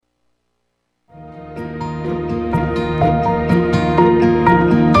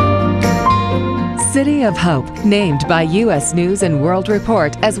City of Hope, named by U.S. News and World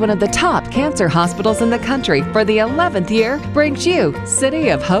Report as one of the top cancer hospitals in the country for the 11th year, brings you City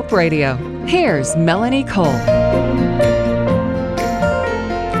of Hope Radio. Here's Melanie Cole.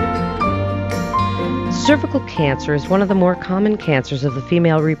 Cervical cancer is one of the more common cancers of the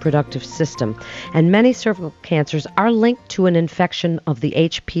female reproductive system, and many cervical cancers are linked to an infection of the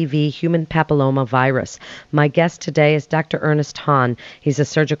HPV human papilloma virus. My guest today is Dr. Ernest Hahn. He's a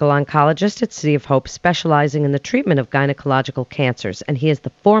surgical oncologist at City of Hope, specializing in the treatment of gynecological cancers, and he is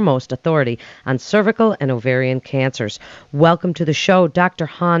the foremost authority on cervical and ovarian cancers. Welcome to the show, Dr.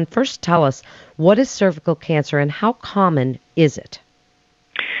 Hahn. First, tell us, what is cervical cancer and how common is it?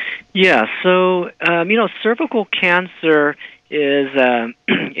 Yeah, so, cervical cancer is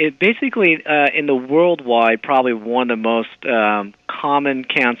it basically, in the worldwide, probably one of the most common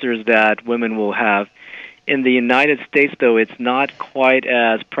cancers that women will have. In the United States, though, it's not quite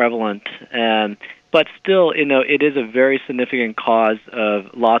as prevalent, but still, it is a very significant cause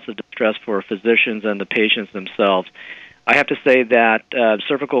of lots of distress for physicians and the patients themselves. I have to say that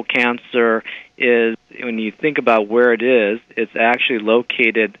cervical cancer is, when you think about where it is, it's actually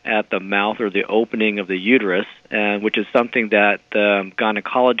located at the mouth or the opening of the uterus, which is something that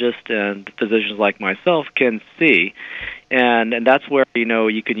gynecologists and physicians like myself can see. And that's where,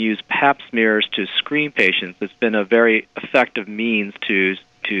 you can use pap smears to screen patients. It's been a very effective means to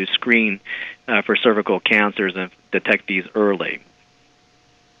screen for cervical cancers and detect these early.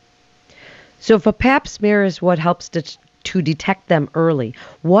 So if a pap smear is what helps to detect them early,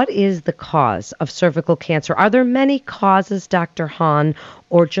 what is the cause of cervical cancer? Are there many causes, Dr. Hahn,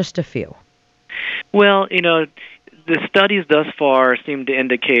 or just a few? Well, the studies thus far seem to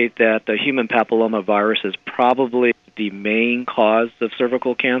indicate that the human papilloma virus is probably the main cause of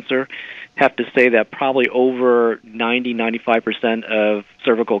cervical cancer. I have to say that probably over 90-95% of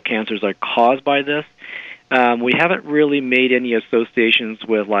cervical cancers are caused by this. We haven't really made any associations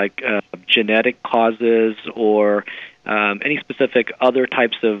with genetic causes or any specific other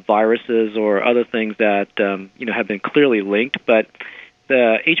types of viruses or other things that have been clearly linked. But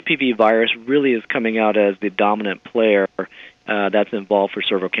the HPV virus really is coming out as the dominant player that's involved for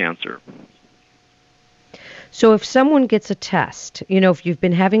cervical cancer. So if someone gets a test, if you've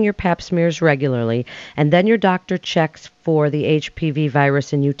been having your pap smears regularly, and then your doctor checks for the HPV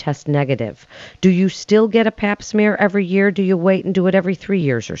virus and you test negative, do you still get a pap smear every year? Do you wait and do it every 3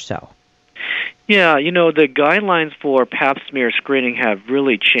 years or so? Yeah, the guidelines for pap smear screening have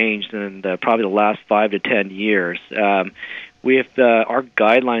really changed in probably the last 5 to 10 years. Our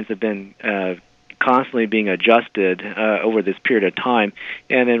guidelines have been constantly being adjusted over this period of time.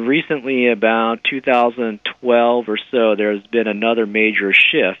 And then recently, about 2012 or so, there's been another major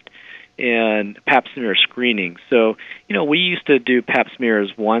shift in pap smear screening. So, we used to do pap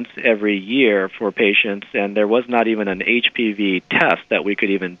smears once every year for patients, and there was not even an HPV test that we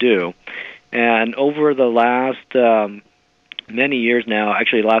could even do. And over the last many years now,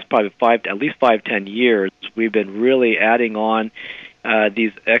 actually the last probably at least 10 years, we've been really adding on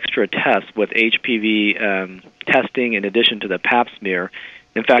these extra tests with HPV testing in addition to the pap smear.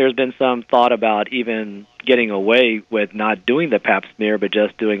 In fact, there's been some thought about even getting away with not doing the pap smear, but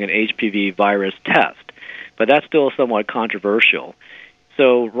just doing an HPV virus test. But that's still somewhat controversial.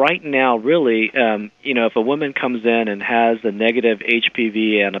 So right now, really, if a woman comes in and has a negative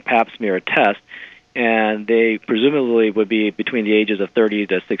HPV and a pap smear test, and they presumably would be between the ages of 30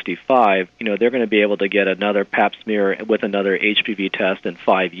 to 65, they're going to be able to get another pap smear with another HPV test in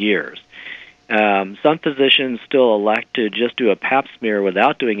 5 years. Some physicians still elect to just do a pap smear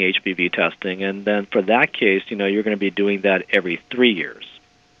without doing HPV testing, and then for that case, you're going to be doing that every 3 years.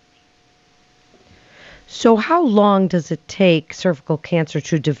 So how long does it take cervical cancer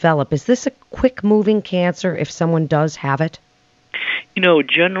to develop? Is this a quick-moving cancer if someone does have it?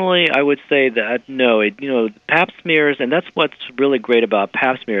 Generally, I would say that no. Pap smears, and that's what's really great about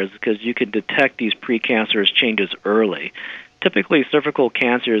pap smears, because you can detect these precancerous changes early. Typically, cervical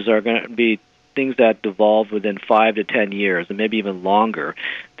cancers are going to be things that devolve within 5 to 10 years, and maybe even longer.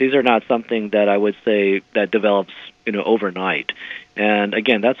 These are not something that I would say that develops, overnight. And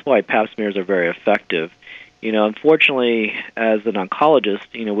again, that's why pap smears are very effective. Unfortunately, as an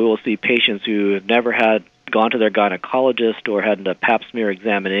oncologist, we will see patients who have never gone to their gynecologist or had a pap smear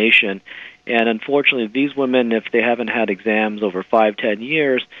examination. And unfortunately, these women, if they haven't had exams over 5-10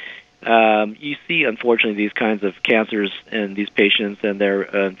 years, you see, unfortunately, these kinds of cancers in these patients, and they're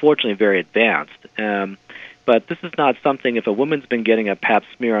unfortunately very advanced. But this is not something, if a woman's been getting a pap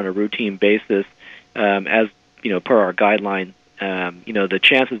smear on a routine basis, as per our guideline, the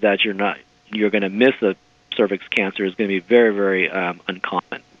chances that you're going to miss a cervix cancer is going to be very, very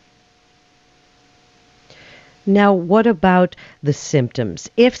uncommon. Now, what about the symptoms?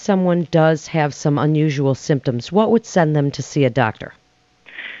 If someone does have some unusual symptoms, what would send them to see a doctor?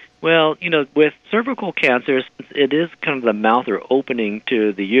 Well, with cervical cancers, it is kind of the mouth or opening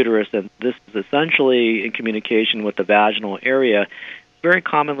to the uterus, and this is essentially in communication with the vaginal area. Very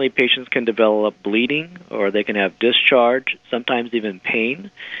commonly, patients can develop bleeding, or they can have discharge, sometimes even pain.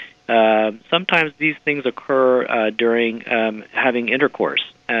 Sometimes these things occur during having intercourse,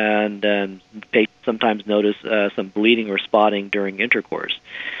 and patients sometimes notice some bleeding or spotting during intercourse.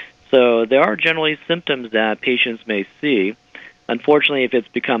 So there are generally symptoms that patients may see. Unfortunately, if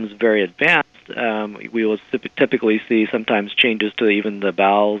it becomes very advanced, we will typically see sometimes changes to even the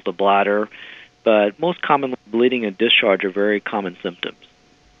bowels, the bladder, but most commonly bleeding and discharge are very common symptoms.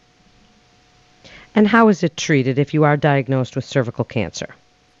 And how is it treated if you are diagnosed with cervical cancer?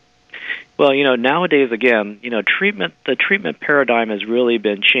 Well, nowadays, again, the treatment paradigm has really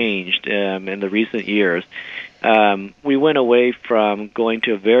been changed in the recent years. We went away from going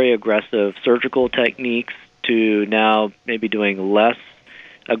to very aggressive surgical techniques to now maybe doing less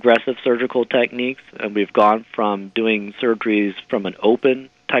aggressive surgical techniques. And we've gone from doing surgeries from an open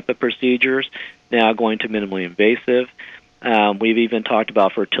type of procedures, now going to minimally invasive. We've even talked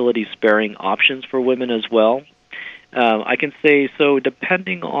about fertility-sparing options for women as well. I can say, so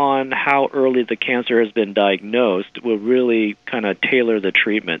depending on how early the cancer has been diagnosed, will really kind of tailor the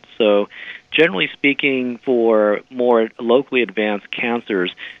treatment. So generally speaking, for more locally advanced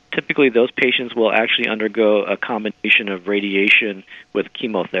cancers, typically those patients will actually undergo a combination of radiation with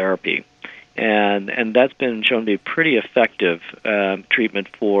chemotherapy. And that's been shown to be pretty effective treatment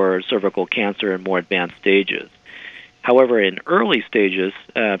for cervical cancer in more advanced stages. However, in early stages,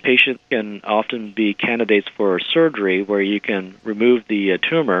 patients can often be candidates for surgery where you can remove the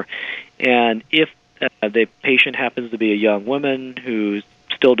tumor. And if the patient happens to be a young woman who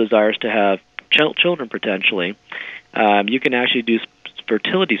still desires to have children potentially, you can actually do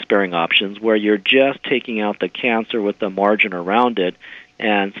fertility-sparing options where you're just taking out the cancer with the margin around it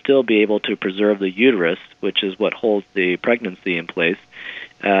and still be able to preserve the uterus, which is what holds the pregnancy in place,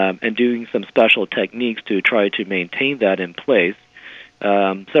 and doing some special techniques to try to maintain that in place.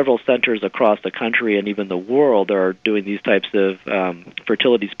 Several centers across the country and even the world are doing these types of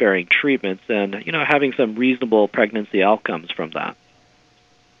fertility-sparing treatments and, having some reasonable pregnancy outcomes from that.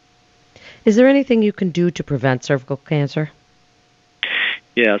 Is there anything you can do to prevent cervical cancer?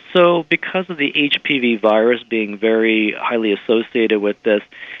 Yeah, so because of the HPV virus being very highly associated with this,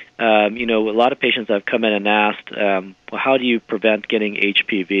 a lot of patients have come in and asked, well, how do you prevent getting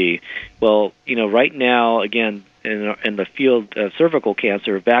HPV? Well, right now, again, in the field of cervical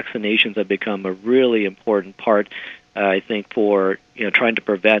cancer, vaccinations have become a really important part, I think, for trying to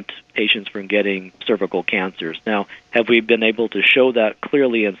prevent patients from getting cervical cancers. Now, have we been able to show that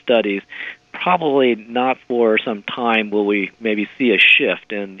clearly in studies? Probably not for some time will we maybe see a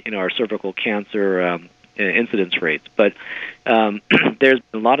shift in our cervical cancer incidence rates. But there's been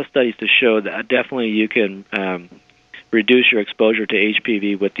a lot of studies to show that definitely you can reduce your exposure to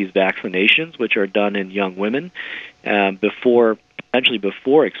HPV with these vaccinations, which are done in young women potentially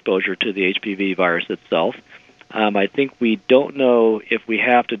before exposure to the HPV virus itself. I think we don't know if we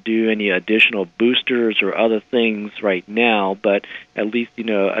have to do any additional boosters or other things right now, but at least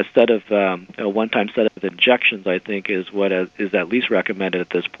a one-time set of injections, I think, is what is at least recommended at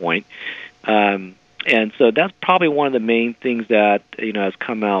this point. And so that's probably one of the main things that has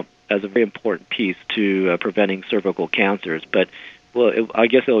come out as a very important piece to preventing cervical cancers. But I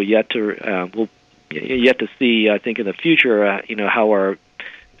guess we'll yet to see. I think in the future, how our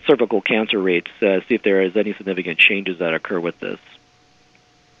cervical cancer rates, see if there is any significant changes that occur with this.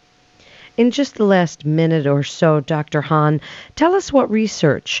 In just the last minute or so, Dr. Hahn, tell us what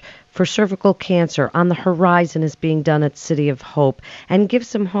research for cervical cancer on the horizon is being done at City of Hope, and give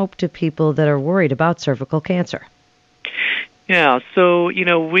some hope to people that are worried about cervical cancer. Yeah, so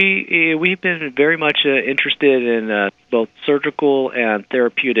we've been very much interested in both surgical and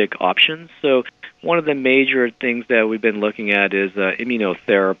therapeutic options. So one of the major things that we've been looking at is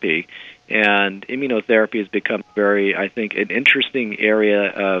immunotherapy. And immunotherapy has become I think, an interesting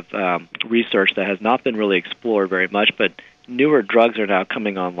area of research that has not been really explored very much, but newer drugs are now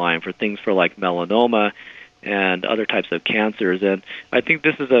coming online for things like melanoma and other types of cancers. And I think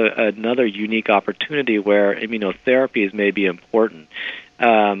this is another unique opportunity where immunotherapy may be important.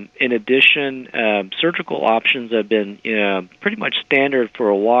 In addition, surgical options have been pretty much standard for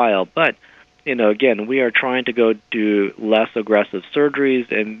a while, but again, we are trying to go do less aggressive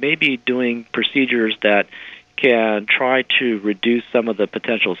surgeries and maybe doing procedures that can try to reduce some of the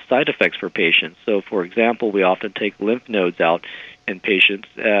potential side effects for patients. So, for example, we often take lymph nodes out in patients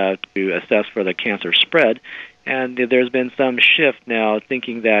to assess for the cancer spread. And there's been some shift now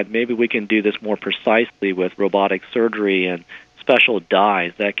thinking that maybe we can do this more precisely with robotic surgery and special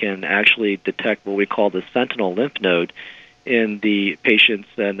dyes that can actually detect what we call the sentinel lymph node in the patients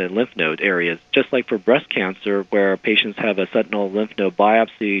and the lymph node areas. Just like for breast cancer, where patients have a sentinel lymph node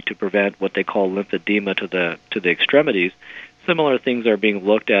biopsy to prevent what they call lymphedema to the extremities, similar things are being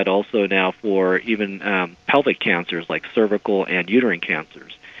looked at also now for even pelvic cancers like cervical and uterine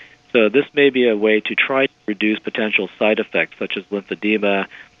cancers. So this may be a way to try to reduce potential side effects such as lymphedema,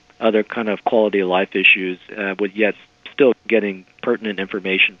 other kind of quality of life issues, with yet still getting pertinent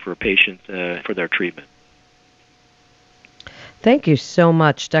information for patients for their treatment. Thank you so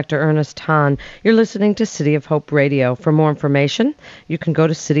much, Dr. Ernest Hahn. You're listening to City of Hope Radio. For more information, you can go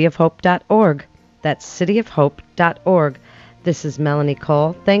to cityofhope.org. That's cityofhope.org. This is Melanie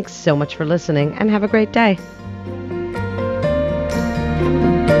Cole. Thanks so much for listening, and have a great day.